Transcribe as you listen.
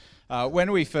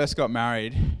When we first got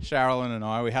married, Sherilyn and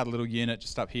I, we had a little unit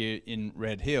just up here in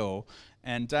Red Hill,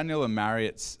 and Daniel and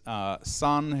Marriott's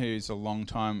son, who's a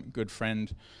long-time good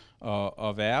friend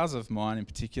of ours, of mine in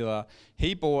particular,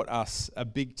 he bought us a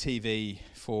big TV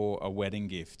for a wedding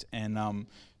gift. And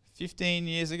 15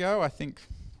 years ago, I think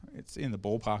it's in the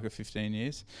ballpark of 15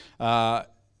 years,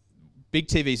 big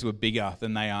TVs were bigger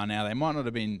than they are now. They might not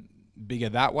have been bigger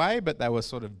that way, but they were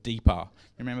sort of deeper.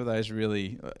 Remember those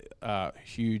really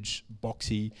huge,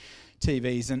 boxy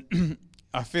TVs? And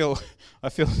I feel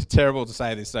terrible to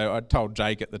say this, so I told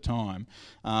Jake at the time.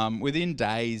 Within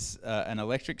days, an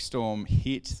electric storm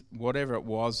hit whatever it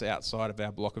was outside of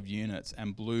our block of units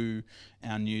and blew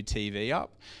our new TV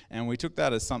up. And we took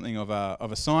that as something of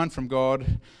a sign from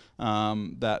God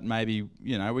that maybe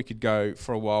we could go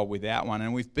for a while without one.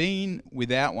 And we've been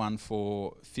without one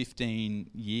for 15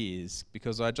 years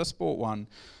because I just bought one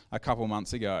a couple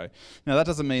months ago. Now that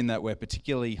doesn't mean that we're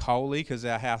particularly holy because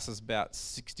our house has about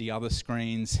 60 other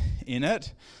screens in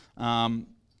it.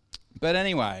 But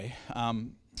anyway,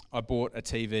 I bought a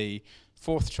TV.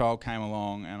 Fourth child came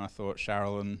along and I thought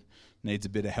Sherilyn needs a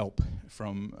bit of help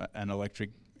from an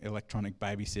electronic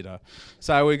babysitter.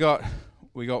 So we got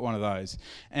one of those.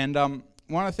 And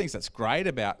one of the things that's great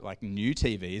about like new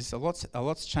TVs, a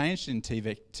lot's changed in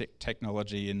TV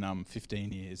technology in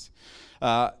 15 years,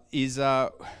 is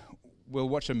we'll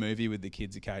watch a movie with the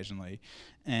kids occasionally,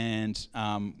 and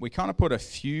we kind of put a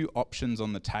few options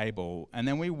on the table, and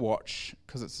then we watch,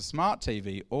 because it's a smart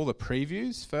TV, all the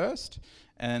previews first,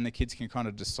 and then the kids can kind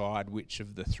of decide which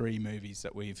of the 3 movies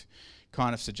that we've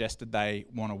kind of suggested they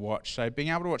want to watch. So being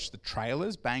able to watch the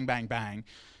trailers, bang, bang, bang,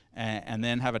 and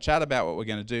then have a chat about what we're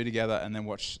going to do together, and then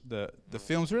watch the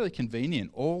film's really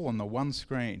convenient, all on the one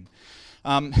screen.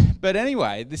 But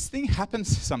anyway, this thing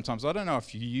happens sometimes. I don't know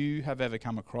if you have ever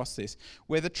come across this,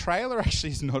 where the trailer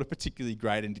actually is not a particularly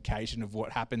great indication of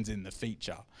what happens in the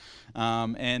feature.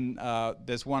 And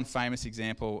there's one famous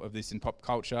example of this in pop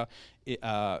culture.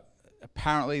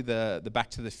 Apparently the Back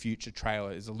to the Future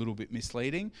trailer is a little bit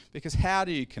misleading, because how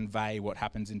do you convey what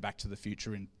happens in Back to the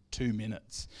Future in 2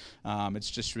 minutes?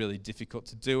 It's just really difficult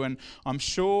to do, and I'm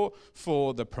sure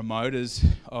for the promoters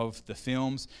of the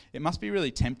films, it must be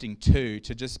really tempting too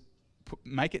to just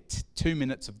make it 2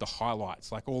 minutes of the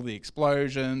highlights, like all the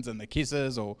explosions and the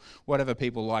kisses or whatever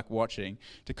people like watching,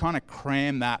 to kind of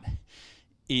cram that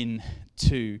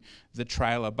into the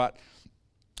trailer. But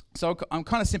so I'm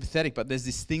kind of sympathetic, but there's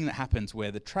this thing that happens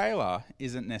where the trailer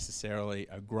isn't necessarily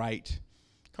a great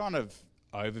kind of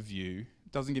overview.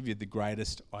 Doesn't give you the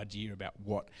greatest idea about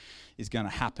what is going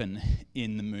to happen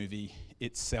in the movie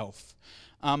itself.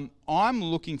 I'm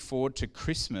looking forward to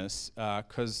Christmas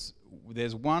because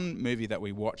there's one movie that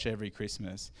we watch every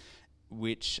Christmas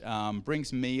which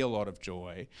brings me a lot of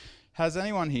joy. Has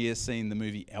anyone here seen the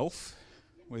movie Elf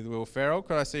with Will Ferrell?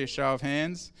 Could I see a show of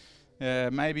hands?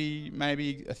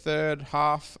 Maybe a third,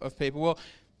 half of people. Well,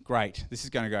 great. This is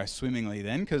going to go swimmingly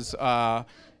then, because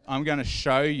I'm going to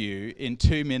show you in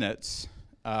 2 minutes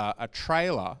a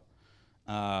trailer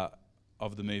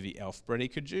of the movie Elf. Brady,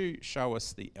 could you show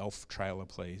us the Elf trailer,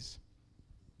 please?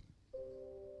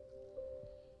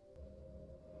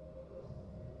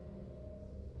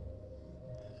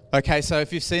 Okay, so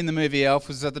if you've seen the movie Elf,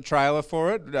 was that the trailer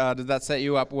for it? Did that set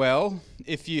you up well?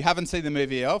 If you haven't seen the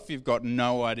movie Elf, you've got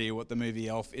no idea what the movie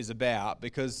Elf is about,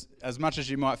 because as much as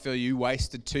you might feel you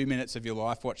wasted 2 minutes of your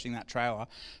life watching that trailer,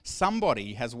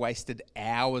 somebody has wasted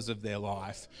hours of their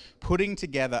life putting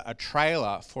together a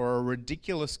trailer for a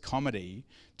ridiculous comedy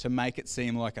to make it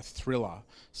seem like a thriller.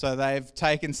 So they've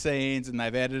taken scenes and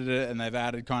they've edited it and they've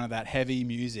added kind of that heavy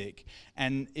music.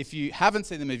 And if you haven't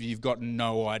seen the movie, you've got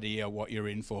no idea what you're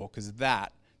in for, because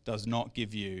that does not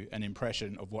give you an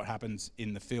impression of what happens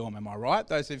in the film. Am I right,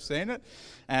 those who've seen it?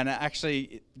 And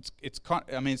actually, it's kind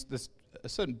of, I mean, there's a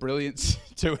certain brilliance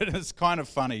to it. It's kind of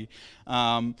funny.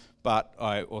 But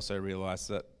I also realise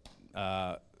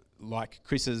that like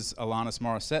Chris's Alanis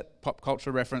Morissette pop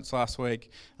culture reference last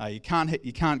week, you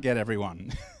can't get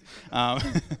everyone.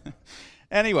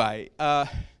 Anyway,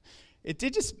 it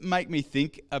did just make me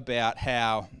think about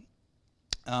how,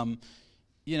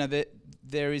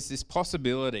 there is this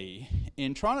possibility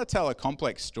in trying to tell a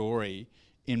complex story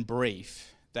in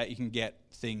brief that you can get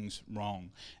things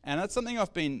wrong. And that's something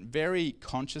I've been very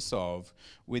conscious of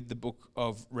with the book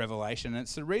of Revelation. And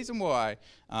it's the reason why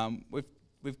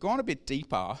we've gone a bit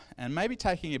deeper and maybe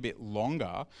taking a bit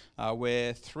longer.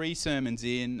 We're 3 sermons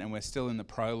in and we're still in the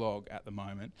prologue at the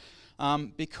moment.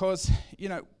 Because,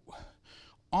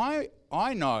 I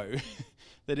know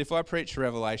that if I preach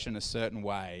Revelation a certain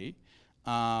way,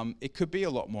 it could be a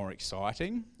lot more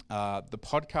exciting. The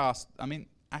podcast,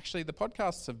 actually the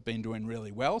podcasts have been doing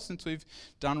really well since we've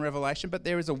done Revelation, but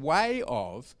there is a way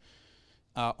of,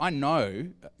 I know,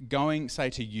 going, say,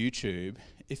 to YouTube,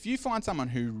 if you find someone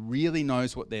who really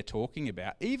knows what they're talking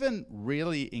about, even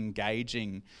really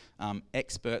engaging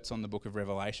experts on the book of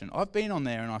Revelation, I've been on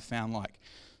there and I found like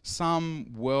some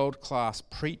world-class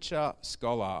preacher,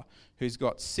 scholar who's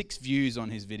got 6 views on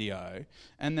his video,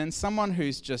 and then someone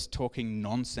who's just talking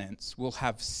nonsense will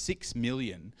have 6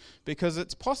 million, because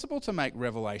it's possible to make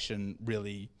Revelation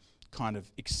really kind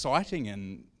of exciting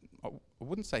and, I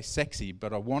wouldn't say sexy,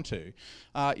 but I want to.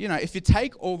 If you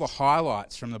take all the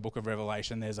highlights from the book of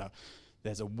Revelation, there's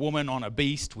a woman on a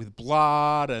beast with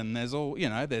blood, and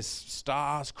there's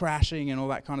stars crashing and all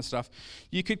that kind of stuff.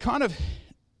 You could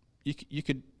you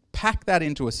could pack that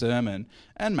into a sermon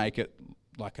and make it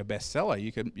like a bestseller.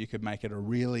 You could make it a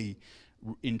really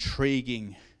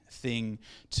intriguing thing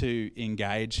to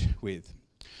engage with.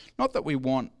 Not that we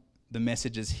want the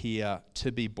messages here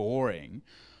to be boring,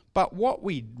 but what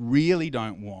we really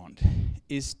don't want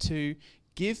is to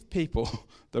give people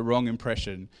the wrong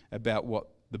impression about what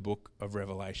the book of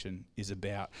Revelation is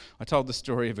about. I told the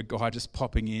story of a guy just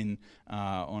popping in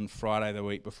on Friday the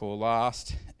week before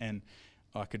last, and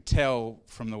I could tell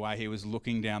from the way he was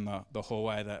looking down the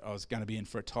hallway that I was going to be in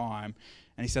for a time.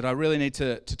 And he said, I really need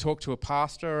to talk to a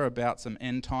pastor about some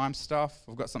end time stuff.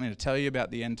 I've got something to tell you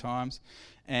about the end times.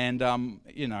 And,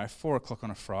 4 o'clock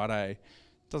on a Friday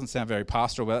doesn't sound very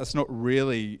pastoral, but that's not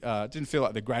really, didn't feel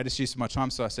like the greatest use of my time.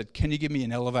 So I said, can you give me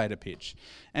an elevator pitch?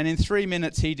 And in 3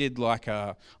 minutes, he did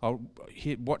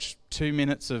he'd watch 2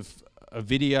 minutes of a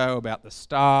video about the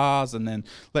stars, and then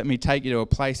let me take you to a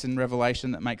place in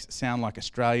Revelation that makes it sound like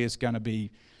Australia's going to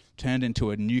be turned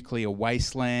into a nuclear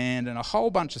wasteland, and a whole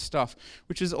bunch of stuff,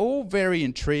 which is all very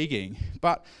intriguing,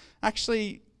 but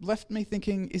actually left me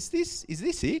thinking, is this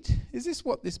it? Is this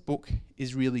what this book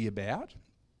is really about?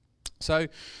 So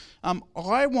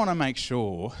I want to make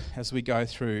sure, as we go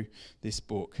through this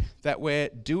book, that we're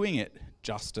doing it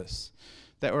justice,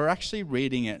 that we're actually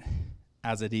reading it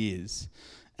as it is,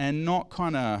 and not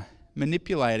kind of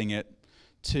manipulating it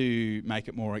to make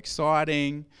it more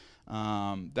exciting,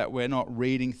 that we're not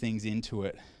reading things into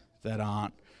it that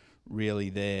aren't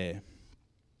really there.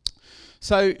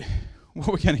 So what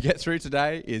we're going to get through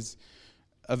today is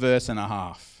a verse and a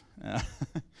half.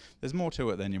 There's more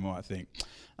to it than you might think.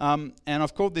 And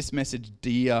I've called this message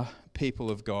Dear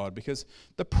People of God, because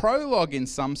the prologue in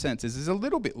some senses is a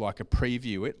little bit like a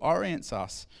preview. It orients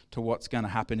us to what's going to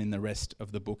happen in the rest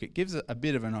of the book. It gives a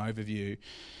bit of an overview,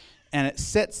 and it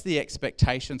sets the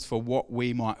expectations for what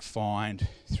we might find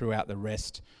throughout the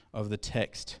rest of the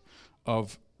text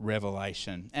of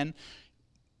Revelation. And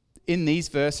in these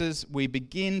verses, we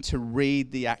begin to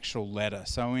read the actual letter.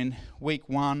 So in week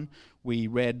 1, we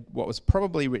read what was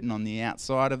probably written on the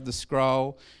outside of the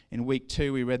scroll. In week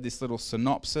 2, we read this little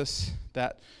synopsis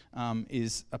that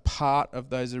is a part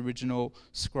of those original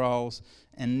scrolls.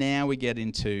 And now we get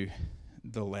into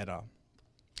the letter.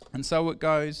 And so it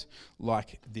goes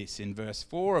like this. In verse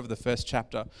 4 of the first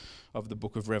chapter of the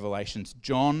book of Revelations,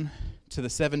 John, to the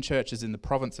 7 churches in the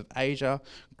province of Asia,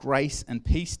 grace and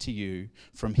peace to you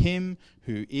from him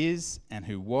who is and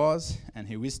who was and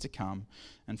who is to come,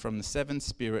 and from the 7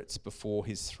 spirits before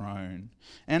his throne,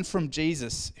 and from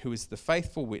Jesus, who is the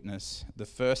faithful witness, the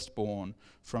firstborn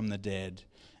from the dead,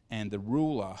 and the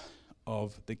ruler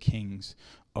of the kings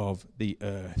of the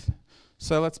earth.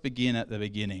 So let's begin at the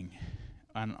beginning.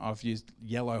 And I've used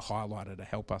yellow highlighter to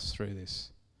help us through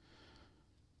this.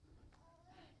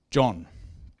 John.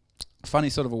 Funny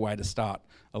sort of a way to start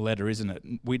a letter, isn't it?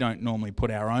 We don't normally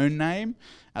put our own name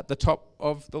at the top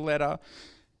of the letter.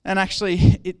 And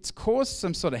actually, it's caused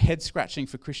some sort of head scratching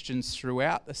for Christians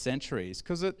throughout the centuries,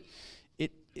 because it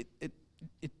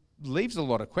leaves a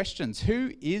lot of questions.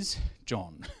 Who is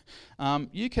John?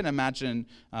 You can imagine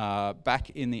back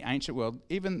in the ancient world,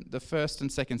 even the 1st and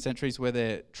 2nd centuries, where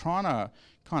they're trying to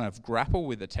kind of grapple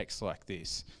with a text like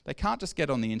this. They can't just get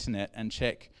on the internet and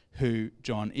check who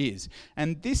John is.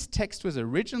 And this text was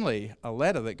originally a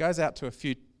letter that goes out to a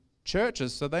few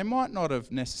churches, so they might not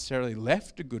have necessarily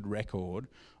left a good record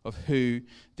of who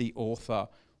the author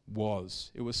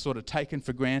was. It was sort of taken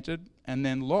for granted and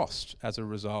then lost as a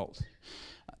result.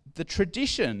 The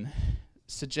tradition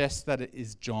suggests that it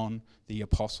is John the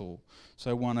Apostle,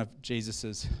 so one of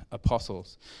Jesus's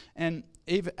apostles. And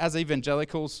as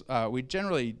evangelicals, we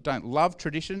generally don't love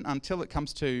tradition until it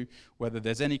comes to whether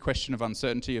there's any question of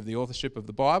uncertainty of the authorship of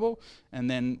the Bible, and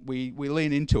then we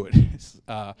lean into it.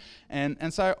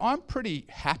 And so I'm pretty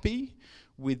happy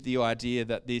with the idea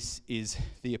that this is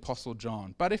the Apostle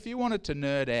John. But if you wanted to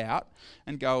nerd out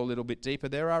and go a little bit deeper,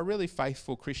 there are really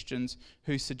faithful Christians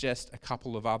who suggest a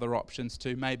couple of other options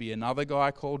too. Maybe another guy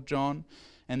called John,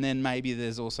 and then maybe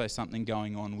there's also something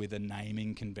going on with a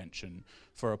naming convention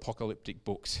for apocalyptic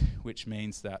books, which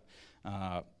means that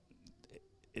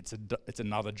it's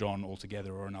another John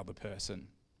altogether or another person.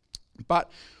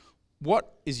 But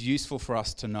what is useful for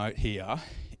us to note here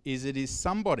is it is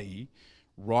somebody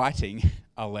writing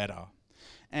a letter.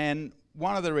 And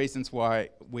one of the reasons why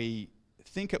we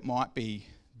think it might be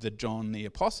the John the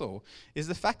Apostle is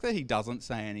the fact that he doesn't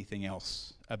say anything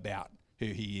else about who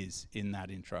he is in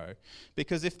that intro.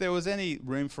 Because if there was any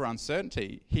room for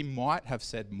uncertainty, he might have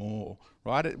said more,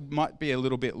 right? It might be a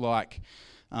little bit like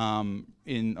I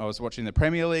was watching the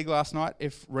Premier League last night,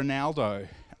 if Ronaldo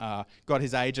got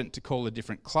his agent to call a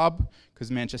different club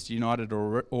because Manchester United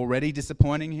are already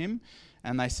disappointing him,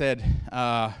 and they said,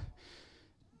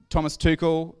 Thomas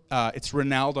Tuchel, it's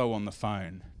Ronaldo on the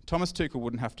phone. Thomas Tuchel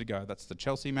wouldn't have to go, that's the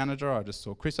Chelsea manager, I just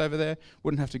saw Chris over there,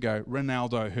 wouldn't have to go,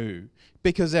 Ronaldo who?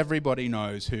 Because everybody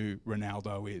knows who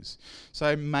Ronaldo is.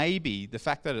 So maybe the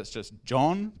fact that it's just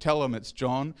John, tell them it's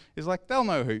John, is like they'll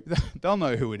know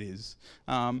who it is.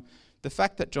 The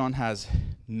fact that John has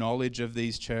knowledge of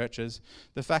these churches,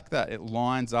 the fact that it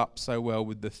lines up so well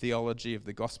with the theology of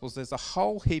the Gospels, there's a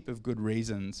whole heap of good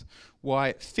reasons why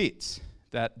it fits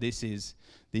that this is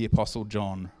the Apostle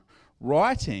John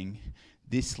writing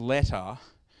this letter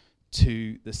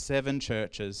to the 7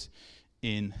 churches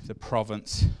in the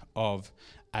province of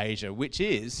Asia, which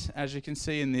is, as you can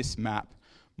see in this map,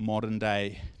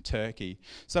 modern-day Turkey.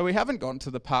 So we haven't gotten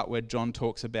to the part where John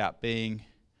talks about being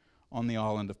on the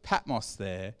island of Patmos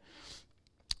there,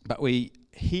 but we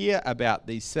hear about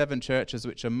these 7 churches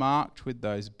which are marked with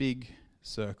those big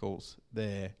circles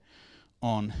there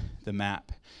on the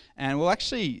map. And we'll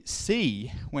actually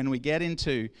see when we get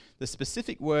into the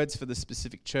specific words for the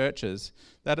specific churches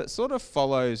that it sort of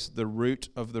follows the route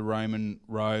of the Roman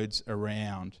roads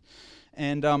around.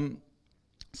 And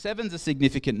 7's a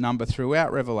significant number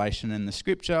throughout Revelation and the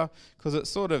Scripture because it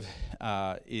sort of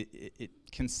it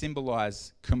can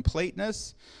symbolise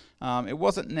completeness. It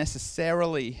wasn't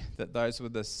necessarily that those were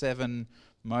the 7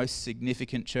 most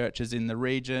significant churches in the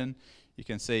region. You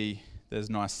can see there's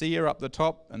Nicaea up the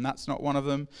top, and that's not one of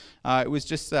them. It was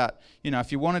just that,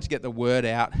 if you wanted to get the word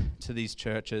out to these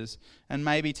churches and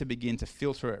maybe to begin to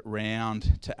filter it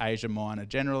round to Asia Minor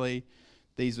generally,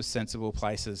 these were sensible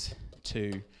places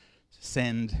to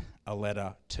send a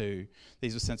letter to.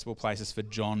 These were sensible places for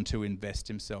John to invest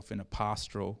himself in a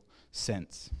pastoral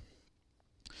sense.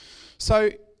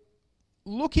 So,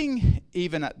 looking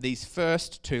even at these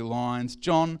first 2 lines,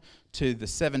 John to the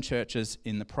 7 churches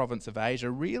in the province of Asia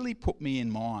really put me in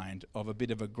mind of a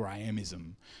bit of a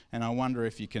Grahamism. And I wonder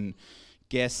if you can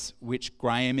guess which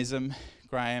Grahamism.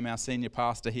 Graham, our senior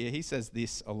pastor here, he says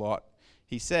this a lot.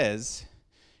 He says,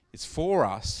 it's for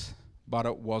us, but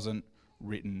it wasn't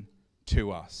written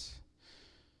to us.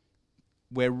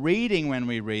 We're reading, when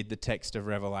we read the text of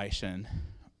Revelation,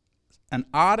 an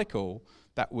article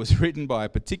that was written by a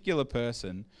particular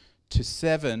person to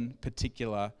 7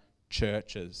 particular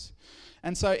churches.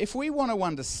 And so if we want to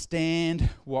understand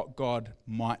what God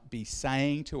might be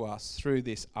saying to us through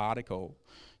this article,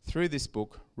 through this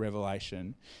book,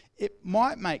 Revelation, it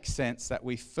might make sense that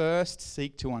we first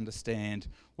seek to understand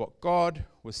what God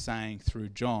was saying through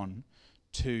John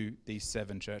to these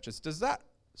 7 churches. Does that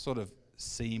sort of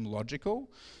seem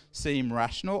logical, seem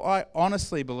rational? I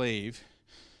honestly believe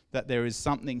that there is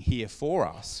something here for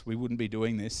us. We wouldn't be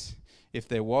doing this if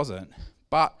there wasn't.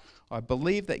 But I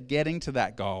believe that getting to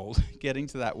that goal, getting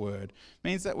to that word,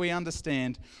 means that we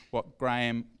understand what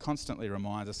Graham constantly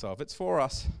reminds us of. It's for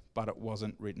us, but it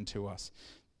wasn't written to us.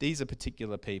 These are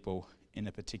particular people in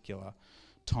a particular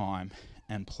time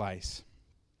and place.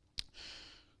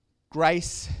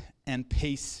 Grace and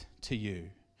peace to you,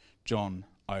 John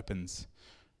opens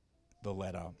the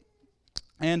letter.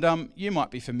 And you might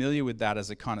be familiar with that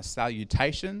as a kind of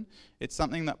salutation. It's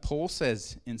something that Paul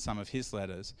says in some of his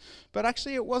letters. But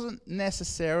actually it wasn't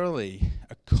necessarily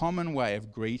a common way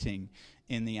of greeting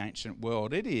in the ancient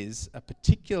world. It is a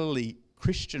particularly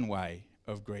Christian way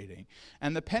of greeting.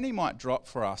 And the penny might drop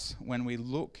for us when we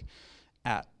look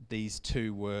at these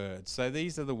 2 words. So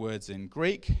these are the words in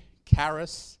Greek,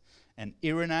 charis and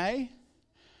irene.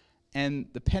 And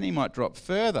the penny might drop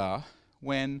further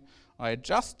when I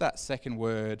adjust that second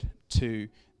word to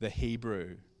the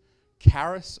Hebrew,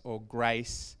 charis or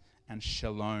grace and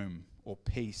shalom or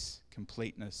peace,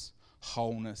 completeness,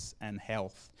 wholeness and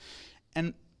health.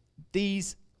 And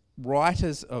these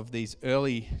writers of these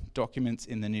early documents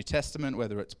in the New Testament,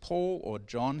 whether it's Paul or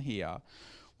John here,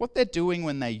 what they're doing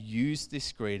when they use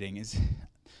this greeting is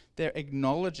they're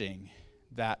acknowledging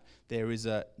that there is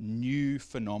a new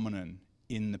phenomenon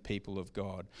in the people of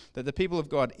God. That the people of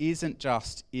God isn't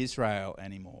just Israel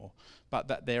anymore, but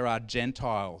that there are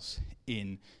Gentiles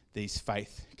in these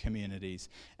faith communities.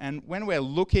 And when we're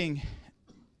looking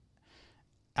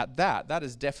at that, that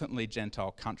is definitely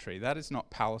Gentile country. That is not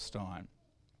Palestine.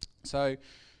 So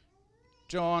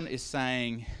John is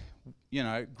saying,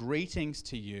 greetings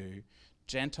to you,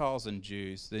 Gentiles and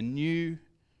Jews, the new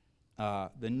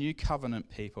covenant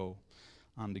people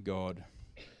under God,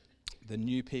 the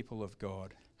new people of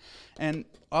God. And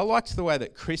I liked the way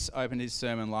that Chris opened his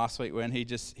sermon last week when he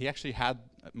actually had,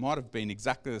 it might have been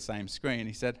exactly the same screen.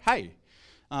 He said, hey,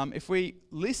 if we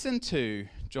listen to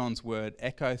John's word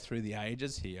echo through the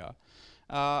ages here,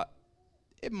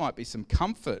 it might be some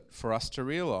comfort for us to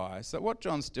realise that what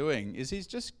John's doing is he's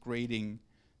just greeting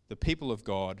the people of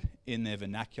God in their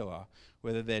vernacular,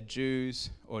 whether they're Jews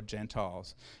or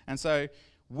Gentiles. And so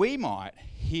we might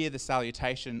hear the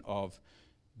salutation of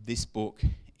this book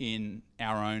in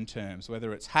our own terms,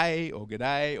 whether it's hey or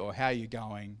g'day or how you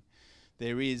going.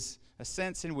 There is a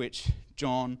sense in which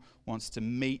John wants to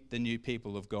meet the new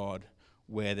people of God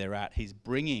where they're at. He's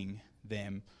bringing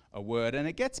them a word. And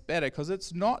it gets better because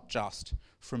it's not just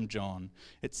from John.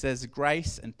 It says,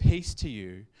 grace and peace to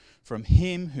you from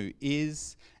him who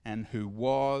is and who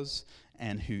was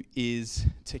and who is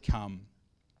to come.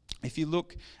 If you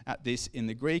look at this in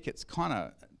the Greek, it's kind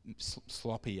of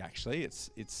sloppy actually.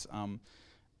 It's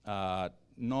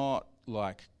not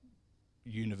like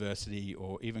university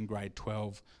or even grade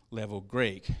 12 level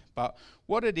Greek. But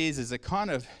what it is a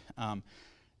kind of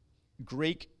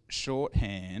Greek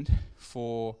shorthand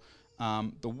for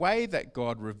the way that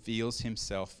God reveals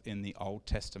himself in the Old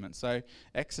Testament. So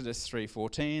Exodus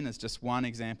 3:14 is just one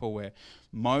example where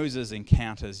Moses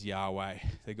encounters Yahweh,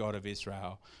 the God of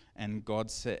Israel, and God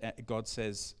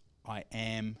says, I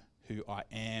am who I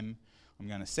am. I'm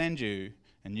going to send you,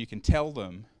 and you can tell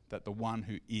them that the one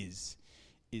who is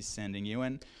sending you.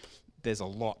 And there's a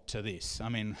lot to this. I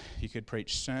mean, you could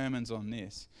preach sermons on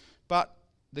this. But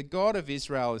the God of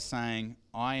Israel is saying,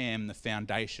 I am the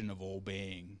foundation of all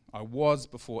being. I was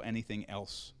before anything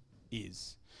else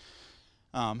is.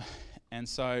 And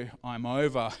so I'm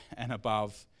over and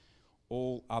above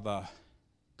all other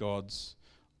gods.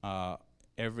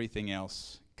 Everything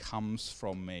else comes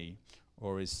from me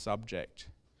or is subject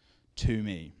to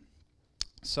me.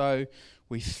 So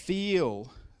we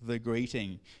feel the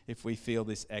greeting if we feel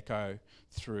this echo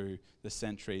through the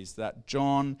centuries that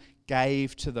John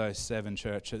gave to those 7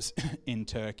 churches in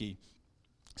Turkey,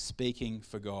 speaking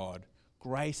for God.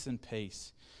 Grace and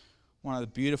peace. One of the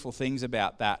beautiful things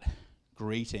about that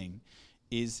greeting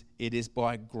is it is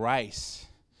by grace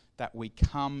that we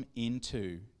come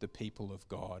into the people of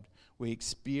God. We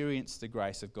experience the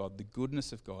grace of God, the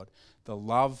goodness of God, the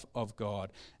love of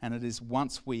God. And it is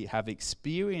once we have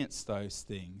experienced those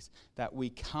things that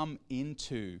we come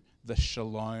into the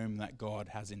shalom that God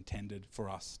has intended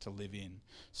for us to live in.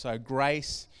 So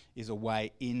grace is a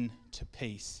way into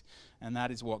peace. And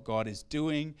that is what God is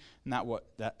doing, and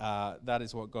that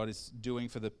is what God is doing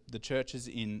for the churches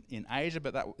in Asia,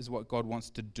 but that is what God wants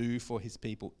to do for his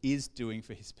people, is doing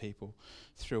for his people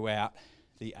throughout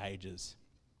the ages.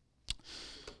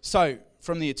 So,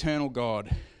 from the eternal God,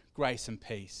 grace and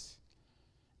peace,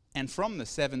 and from the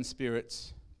 7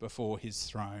 spirits before his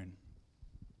throne.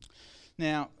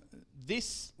 Now,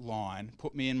 this line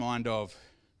put me in mind of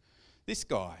this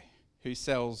guy who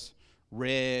sells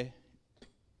rare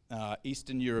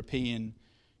Eastern European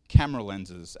camera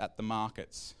lenses at the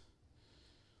markets,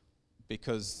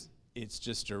 because it's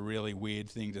just a really weird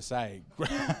thing to say.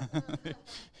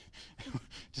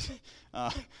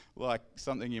 Like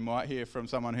something you might hear from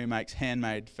someone who makes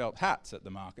handmade felt hats at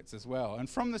the markets as well. And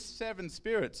from the 7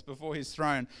 spirits before his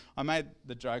throne, I made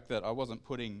the joke that I wasn't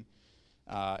putting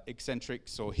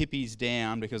eccentrics or hippies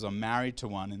down because I'm married to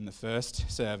one in the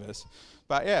first service.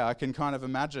 But yeah, I can kind of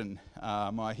imagine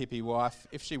my hippie wife,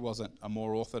 if she wasn't a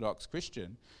more orthodox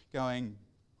Christian, going,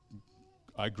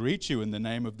 I greet you in the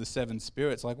name of the 7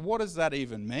 spirits. Like, what does that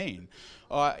even mean?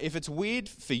 If it's weird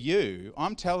for you,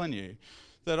 I'm telling you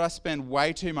that I spend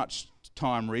way too much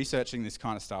time researching this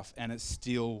kind of stuff, and it's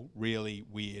still really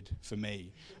weird for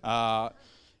me.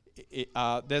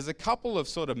 There's a couple of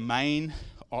sort of main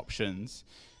options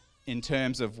in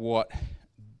terms of what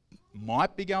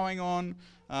might be going on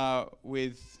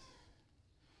with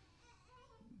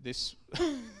this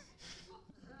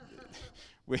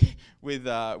with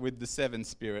the 7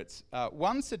 spirits.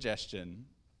 One suggestion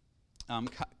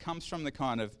comes from the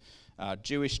kind of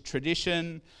Jewish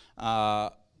tradition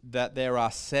that there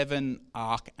are 7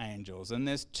 archangels. And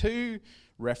there's 2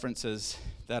 references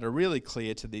that are really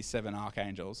clear to these 7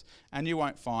 archangels, and you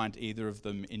won't find either of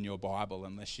them in your Bible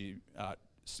unless you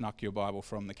snuck your Bible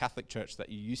from the Catholic Church that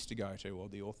you used to go to, or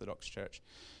the Orthodox Church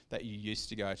that you used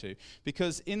to go to.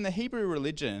 Because in the Hebrew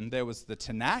religion, there was the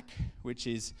Tanakh, which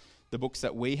is the books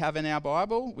that we have in our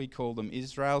Bible. We call them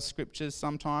Israel's scriptures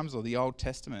sometimes, or the Old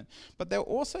Testament. But there are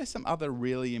also some other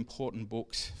really important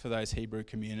books for those Hebrew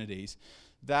communities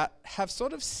that have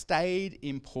sort of stayed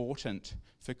important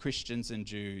for Christians and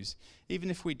Jews,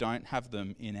 even if we don't have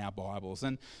them in our Bibles.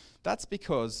 And that's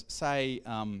because, say,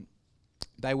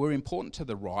 they were important to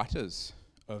the writers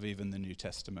of even the New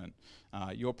Testament.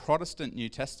 Your Protestant New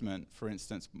Testament, for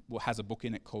instance, has a book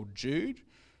in it called Jude,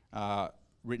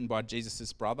 written by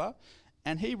Jesus' brother,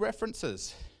 and he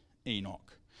references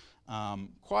Enoch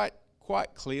quite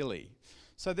clearly.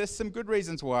 So there's some good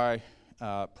reasons why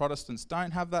Protestants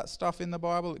don't have that stuff in the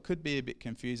Bible. It could be a bit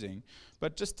confusing.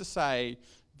 But just to say,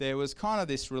 there was kind of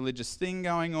this religious thing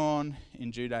going on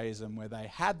in Judaism where they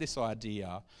had this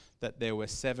idea that there were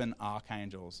 7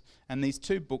 archangels. And these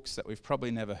 2 books that we've probably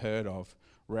never heard of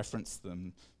reference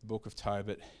them, the Book of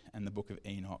Tobit and the Book of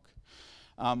Enoch.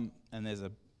 And there's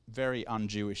a very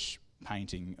un-Jewish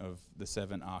painting of the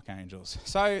 7 archangels.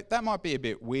 So that might be a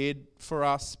bit weird for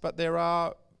us, but there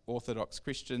are Orthodox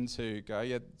Christians who go,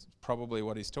 yeah, that's probably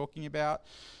what he's talking about.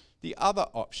 The other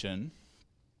option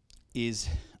is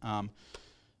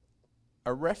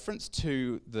a reference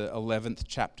to the 11th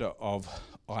chapter of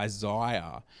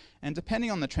Isaiah, and depending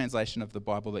on the translation of the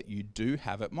Bible that you do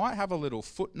have, it might have a little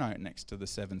footnote next to the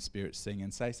 7 spirits thing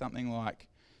and say something like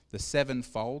the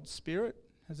 7-fold spirit.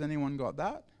 Has anyone got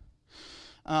that?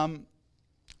 And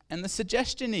the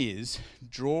suggestion is,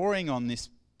 drawing on this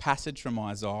passage from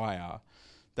Isaiah,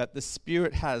 that the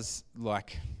Spirit has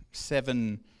like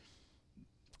 7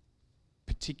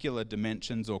 particular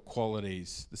dimensions or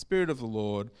qualities. The Spirit of the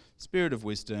Lord, Spirit of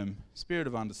wisdom, Spirit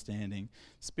of understanding,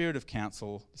 Spirit of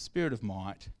counsel, the Spirit of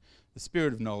might, the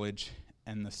Spirit of knowledge,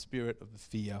 and the Spirit of the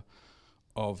fear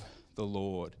of the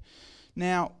Lord.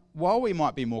 Now, while we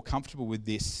might be more comfortable with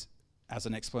this as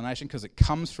an explanation because it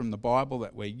comes from the Bible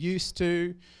that we're used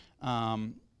to,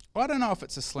 I don't know if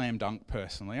it's a slam dunk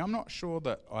personally. I'm not sure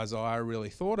that Isaiah really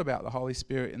thought about the Holy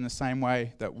Spirit in the same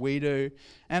way that we do.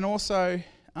 And also,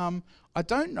 I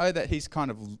don't know that he's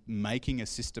kind of making a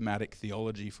systematic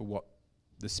theology for what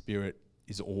the Spirit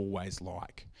is always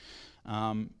like.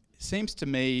 It seems to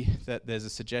me that there's a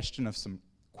suggestion of some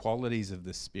qualities of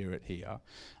the Spirit here.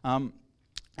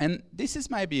 And this is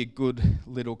maybe a good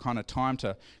little kind of time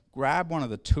to grab one of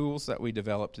the tools that we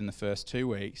developed in the first 2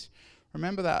 weeks.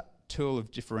 Remember that tool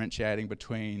of differentiating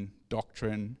between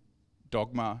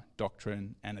dogma,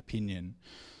 doctrine, and opinion.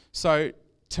 So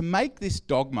to make this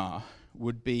dogma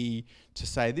would be to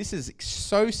say this is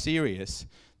so serious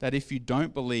that if you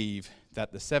don't believe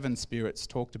that the 7 spirits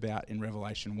talked about in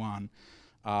Revelation 1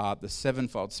 are the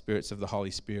 7-fold spirits of the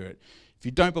Holy Spirit, if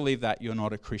you don't believe that, you're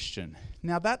not a Christian.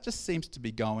 Now that just seems to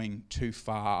be going too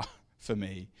far for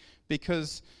me,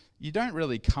 because you don't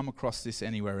really come across this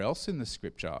anywhere else in the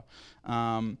scripture.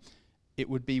 It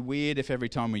would be weird if every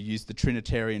time we used the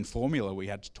Trinitarian formula we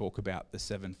had to talk about the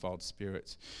 7-fold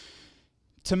spirits.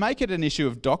 To make it an issue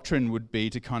of doctrine would be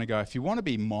to kind of go, if you want to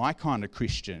be my kind of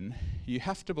Christian, you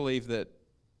have to believe that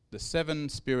the 7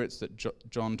 spirits that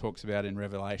John talks about in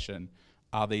Revelation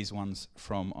are these ones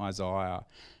from Isaiah.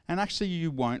 And actually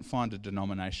you won't find a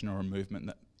denomination or a movement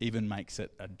that even makes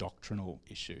it a doctrinal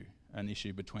issue, an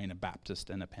issue between a Baptist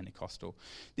and a Pentecostal.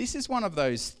 This is one of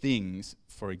those things,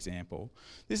 for example,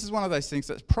 this is one of those things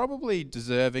that's probably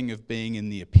deserving of being in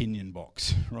the opinion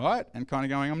box, right? And kind of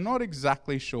going, I'm not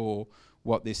exactly sure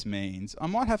what this means. I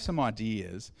might have some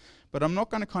ideas, but I'm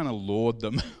not going to kind of lord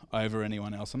them over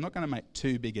anyone else. I'm not going to make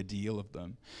too big a deal of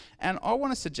them. And I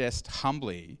want to suggest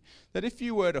humbly that if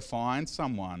you were to find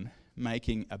someone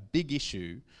making a big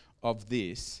issue of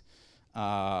this,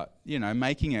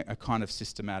 making a kind of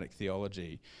systematic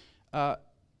theology,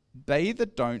 they either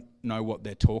don't know what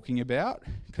they're talking about,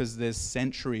 because there's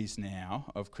centuries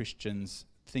now of Christians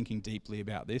thinking deeply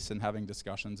about this and having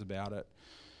discussions about it,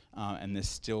 and there's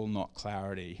still not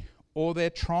clarity, or they're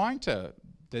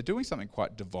doing something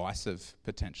quite divisive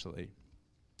potentially.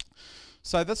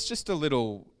 So that's just a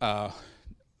little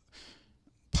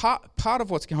part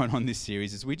of what's going on in this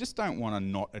series is we just don't want to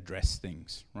not address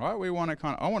things, right? We want to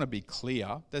I want to be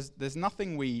clear. There's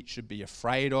nothing we should be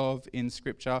afraid of in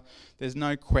Scripture. There's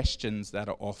no questions that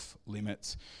are off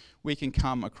limits. we can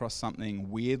come across something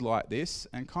weird like this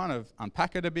and kind of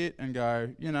unpack it a bit and go,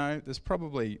 there's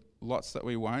probably lots that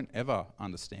we won't ever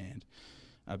understand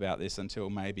about this until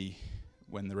maybe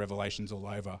when the revelation's all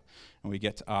over and we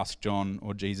get to ask John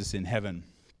or Jesus in heaven.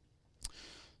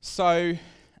 So,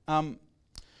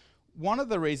 one of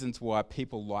the reasons why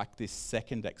people like this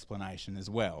second explanation as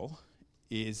well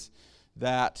is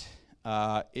that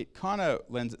it kind of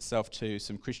lends itself to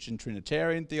some Christian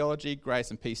Trinitarian theology. Grace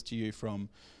and peace to you from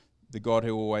the God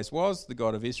who always was, the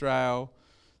God of Israel,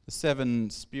 the 7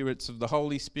 spirits of the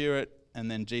Holy Spirit, and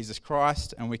then Jesus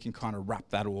Christ, and we can kind of wrap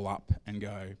that all up and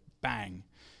go, bang,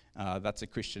 that's a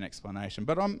Christian explanation.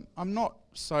 But I'm not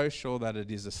so sure that it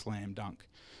is a slam dunk,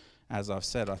 as I've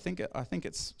said. I think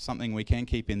it's something we can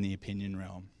keep in the opinion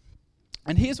realm.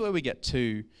 And here's where we get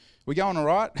to, we going all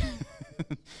right?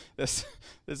 It's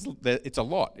a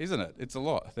lot, isn't it? It's a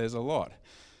lot. There's a lot.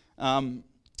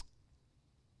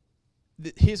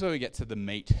 Here's where we get to the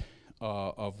meat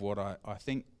of what I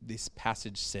think this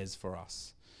passage says for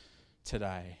us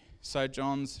today. So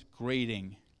John's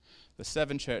greeting the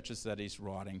 7 churches that he's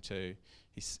writing to.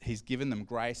 He's given them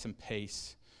grace and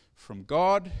peace from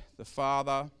God, the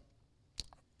Father,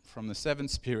 from the 7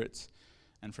 spirits,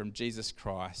 and from Jesus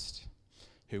Christ,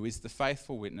 who is the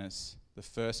faithful witness, the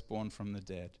firstborn from the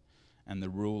dead, and the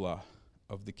ruler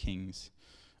of the kings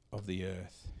of the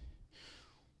earth.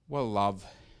 What I love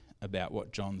about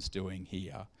what John's doing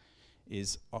here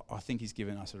is I think he's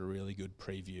given us a really good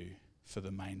preview for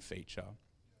the main feature.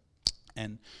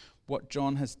 And what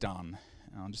John has done,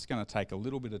 and I'm just going to take a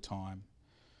little bit of time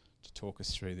to talk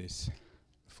us through this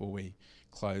before we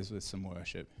close with some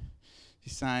worship.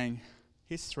 He's saying,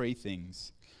 here's 3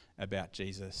 things about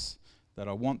Jesus that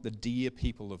I want the dear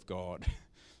people of God,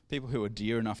 people who are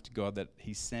dear enough to God, that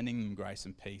he's sending them grace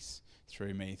and peace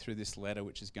through me, through this letter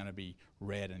which is going to be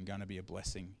read and going to be a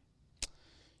blessing.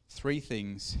 3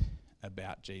 things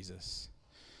about Jesus.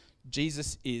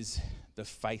 Jesus is the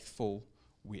faithful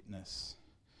witness.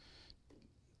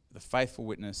 The faithful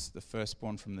witness, the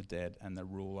firstborn from the dead, and the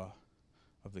ruler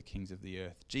of the kings of the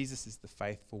earth. Jesus is the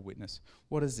faithful witness.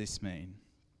 What does this mean?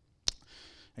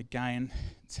 Again,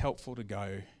 it's helpful to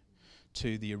go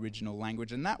to the original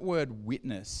language, and that word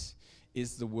witness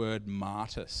is the word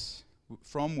martys,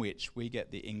 from which we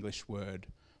get the English word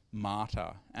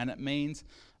martyr, and it means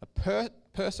a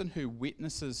person who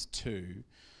witnesses to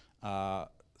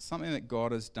something that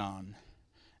God has done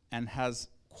and has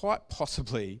quite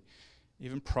possibly,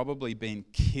 even probably, been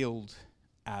killed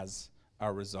as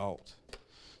a result.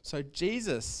 So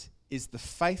Jesus is the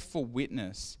faithful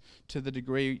witness to the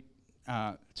degree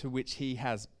to which he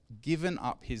has given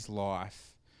up his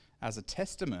life as a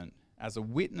testament, as a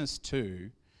witness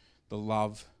to the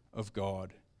love of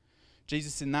God.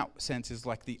 Jesus in that sense is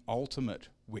like the ultimate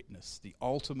witness, the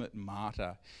ultimate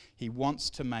martyr. He wants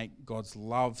to make God's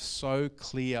love so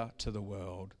clear to the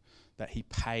world that he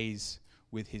pays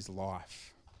with his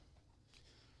life.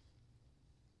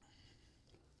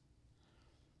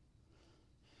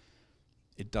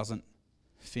 It doesn't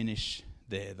finish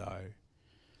there though.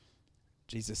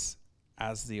 Jesus,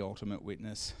 as the ultimate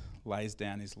witness, lays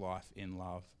down his life in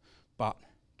love, but,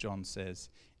 John says,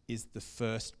 is the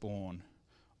firstborn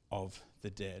of the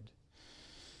dead.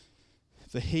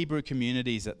 The Hebrew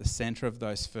communities at the centre of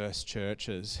those first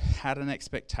churches had an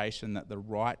expectation that the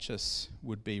righteous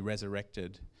would be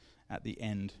resurrected at the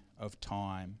end of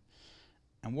time.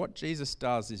 And what Jesus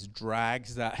does is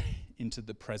drags that into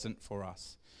the present for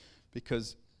us,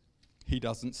 because he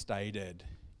doesn't stay dead,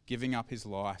 giving up his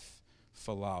life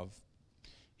for love.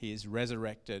 He is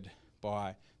resurrected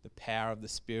by the power of the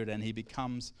Spirit, and he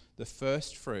becomes the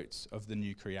first fruits of the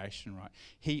new creation, right?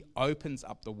 He opens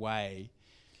up the way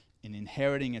in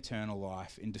inheriting eternal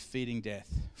life, in defeating death,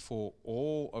 for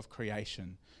all of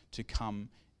creation to come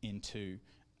into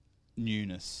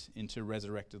newness, into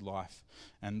resurrected life,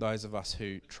 and those of us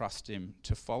who trust him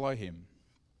to follow him.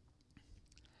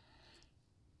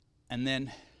 And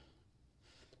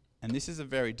this is a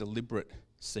very deliberate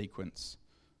sequence.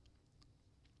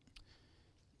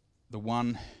 The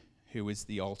one who is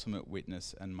the ultimate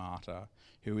witness and martyr,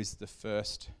 who is the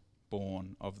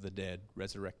firstborn of the dead,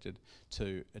 resurrected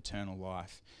to eternal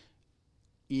life,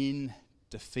 in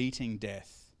defeating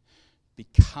death,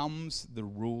 becomes the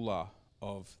ruler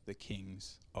of the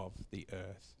kings of the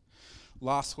earth.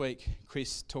 Last week,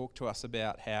 Chris talked to us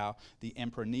about how the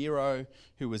Emperor Nero,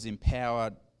 who was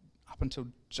empowered up until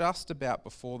just about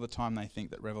before the time they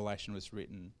think that Revelation was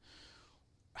written,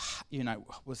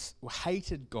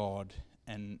 hated God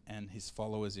and his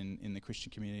followers in the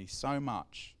Christian community so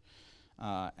much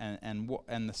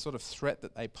and the sort of threat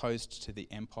that they posed to the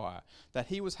empire, that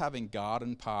he was having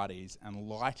garden parties and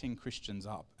lighting Christians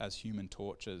up as human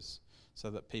torches so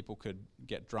that people could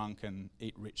get drunk and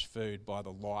eat rich food by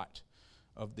the light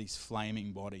of these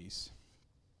flaming bodies.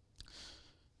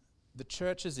 The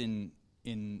churches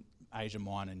in Asia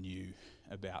Minor knew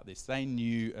about this. They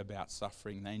knew about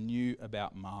suffering. They knew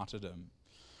about martyrdom.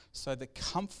 So the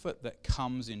comfort that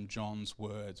comes in John's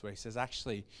words, where he says,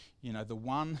 actually, the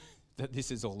one that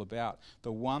this is all about,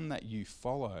 the one that you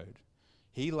followed,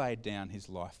 he laid down his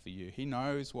life for you. He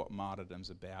knows what martyrdom's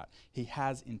about. He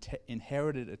has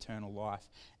inherited eternal life,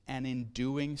 and in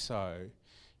doing so,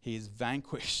 he has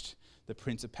vanquished the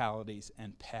principalities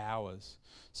and powers.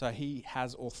 So he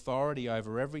has authority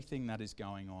over everything that is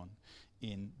going on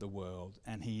in the world,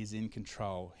 and he is in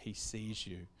control. He sees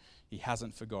you. He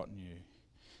hasn't forgotten you.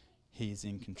 He is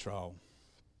in control.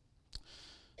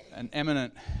 An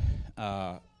eminent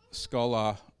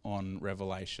scholar on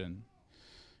Revelation,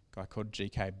 a guy called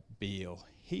G.K. Beale,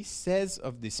 he says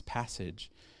of this passage,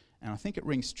 and I think it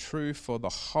rings true for the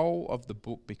whole of the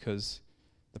book, because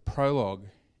the prologue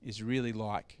is really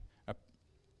like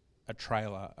a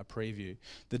trailer, a preview.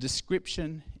 The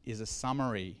description is a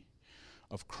summary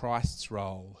of Christ's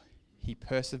role. He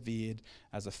persevered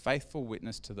as a faithful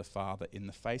witness to the Father in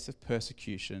the face of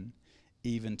persecution,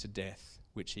 even to death,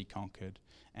 which he conquered,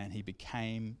 and he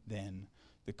became then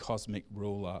the cosmic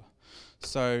ruler.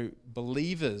 So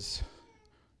believers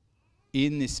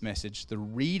in this message, the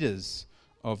readers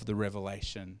of the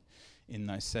Revelation in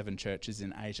those 7 churches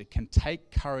in Asia, can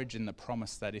take courage in the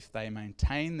promise that if they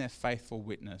maintain their faithful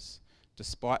witness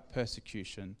despite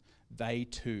persecution, they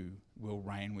too will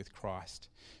reign with Christ,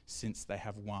 since they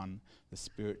have won the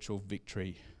spiritual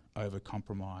victory over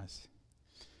compromise.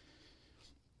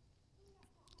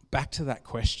 Back to that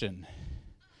question.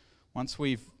 Once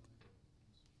we've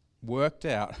worked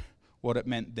out what it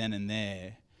meant then and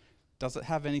there, does it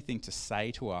have anything to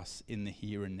say to us in the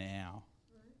here and now?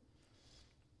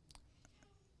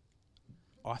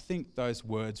 I think those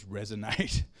words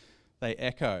resonate. They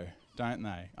echo, don't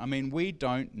they? I mean, we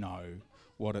don't know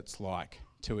what it's like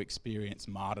to experience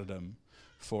martyrdom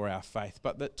for our faith,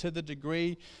 but that to the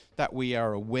degree that we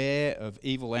are aware of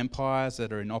evil empires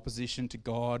that are in opposition to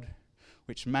God,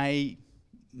 which may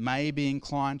be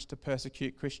inclined to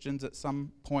persecute Christians at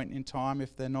some point in time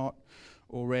if they're not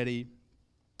already,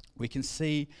 we can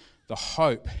see the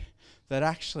hope that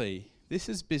actually this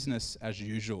is business as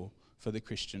usual for the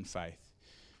Christian faith.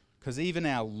 Because even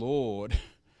our Lord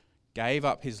gave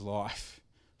up his life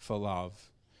for love.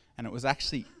 And it was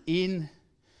actually in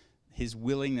his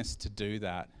willingness to do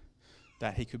that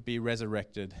he could be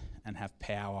resurrected and have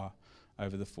power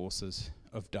over the forces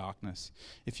of darkness.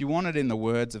 If you want it in the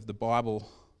words of the Bible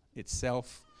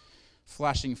itself,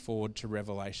 flashing forward to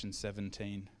Revelation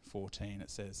 17:14,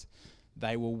 it says,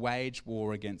 "They will wage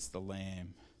war against the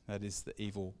Lamb," that is the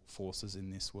evil forces in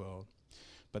this world.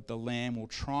 "But the Lamb will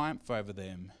triumph over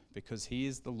them, because he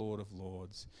is the Lord of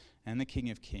lords and the King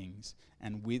of kings,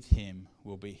 and with him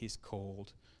will be his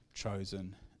called,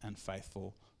 chosen, and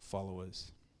faithful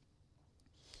followers."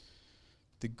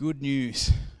 The good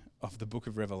news of the book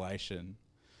of Revelation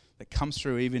that comes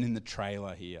through even in the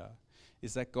trailer here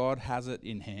is that God has it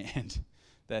in hand,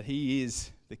 that he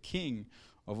is the King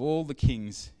of all the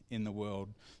kings in the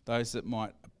world, those that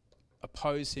might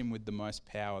oppose him with the most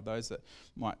power, those that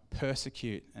might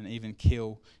persecute and even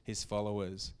kill his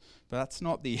followers. But that's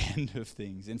not the end of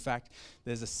things. In fact,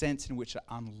 there's a sense in which it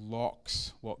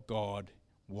unlocks what God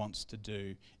wants to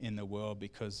do in the world,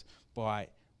 because by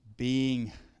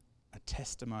being a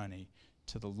testimony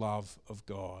to the love of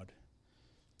God,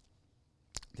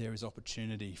 there is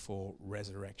opportunity for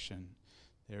resurrection.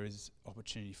 There is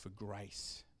opportunity for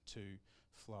grace to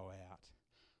flow out.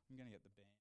 I'm going to get the band.